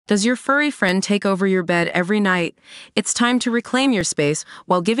Does your furry friend take over your bed every night? It's time to reclaim your space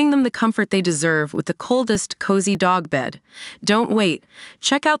while giving them the comfort they deserve with the coldest, cozy dog bed. Don't wait.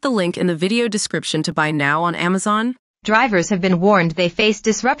 Check out the link in the video description to buy now on Amazon. Drivers have been warned they face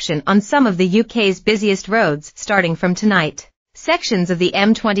disruption on some of the UK's busiest roads starting from tonight. Sections of the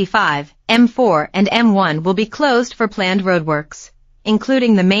M25, M4 and M1 will be closed for planned roadworks,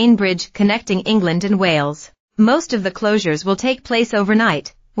 including the main bridge connecting England and Wales. Most of the closures will take place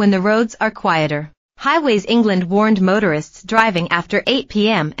overnight, when the roads are quieter. Highways England warned motorists driving after 8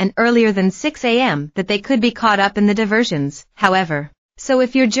 p.m. and earlier than 6 a.m. that they could be caught up in the diversions, however. So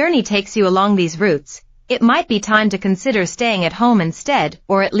if your journey takes you along these routes, it might be time to consider staying at home instead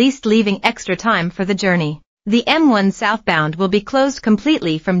or at least leaving extra time for the journey. The M1 southbound will be closed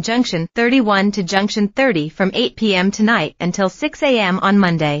completely from Junction 31 to Junction 30 from 8 p.m. tonight until 6 a.m. on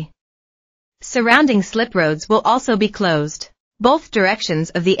Monday. Surrounding slip roads will also be closed. Both directions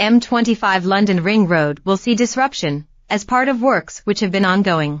of the M25 London Ring Road will see disruption, as part of works which have been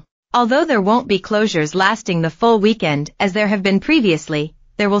ongoing. Although there won't be closures lasting the full weekend as there have been previously,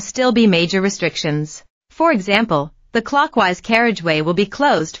 there will still be major restrictions. For example, the clockwise carriageway will be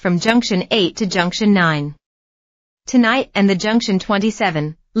closed from Junction 8 to Junction 9. Tonight and the Junction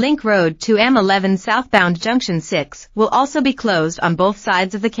 27, Link Road to M11 southbound Junction 6 will also be closed on both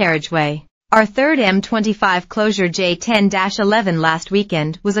sides of the carriageway. Our third M25 closure J10-11 last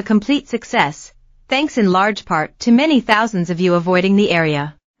weekend was a complete success, thanks in large part to many thousands of you avoiding the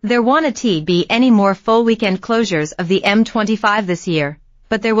area. There won't be any more full weekend closures of the M25 this year,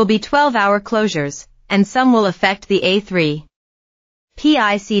 but there will be 12-hour closures, and some will affect the A3.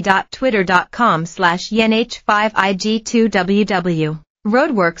 pic.twitter.com/yen5ig2ww.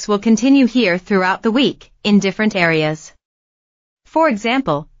 Roadworks will continue here throughout the week, in different areas. For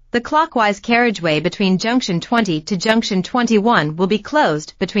example, the clockwise carriageway between Junction 20 to Junction 21 will be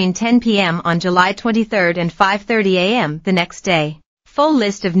closed between 10 p.m. on July 23 and 5:30 a.m. the next day. Full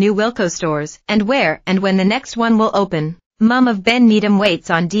list of new Wilko stores and where and when the next one will open. Mum of Ben Needham waits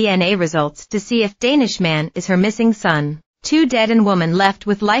on DNA results to see if Danish man is her missing son. 2 dead and woman left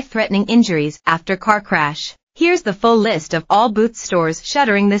with life-threatening injuries after car crash. Here's the full list of all Boots stores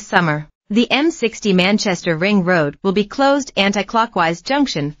shuttering this summer. The M60 Manchester Ring Road will be closed anti-clockwise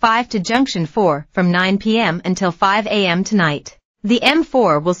Junction 5 to Junction 4 from 9 p.m. until 5 a.m. tonight. The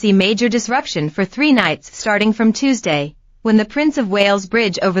M4 will see major disruption for 3 nights starting from Tuesday, when the Prince of Wales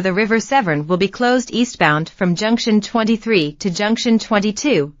Bridge over the River Severn will be closed eastbound from Junction 23 to Junction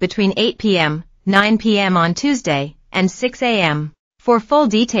 22 between 8 p.m., 9 p.m. on Tuesday, and 6 a.m. For full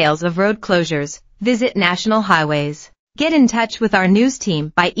details of road closures, visit National Highways. Get in touch with our news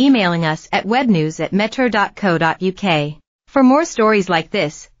team by emailing us at webnews@metro.co.uk. For more stories like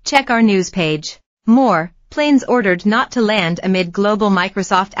this, check our news page. More, planes ordered not to land amid global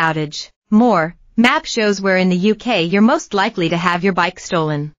Microsoft outage. More, map shows where in the UK you're most likely to have your bike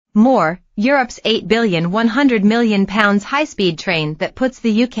stolen. More, Europe's £8,100,000,000 high-speed train that puts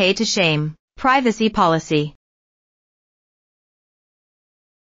the UK to shame. Privacy policy.